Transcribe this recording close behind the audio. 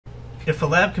If a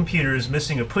lab computer is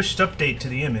missing a pushed update to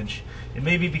the image, it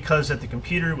may be because that the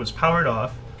computer was powered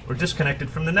off or disconnected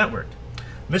from the network.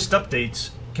 Missed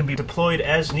updates can be deployed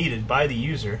as needed by the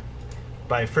user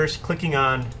by first clicking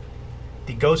on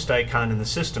the ghost icon in the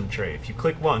system tray. If you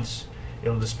click once, it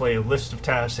will display a list of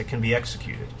tasks that can be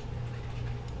executed.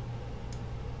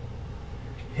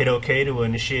 Hit OK to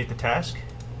initiate the task,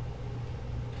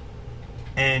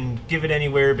 and give it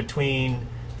anywhere between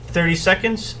 30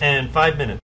 seconds and 5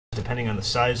 minutes, depending on the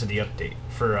size of the update.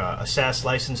 For a SaaS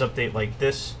license update like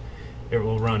this, it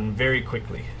will run very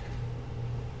quickly.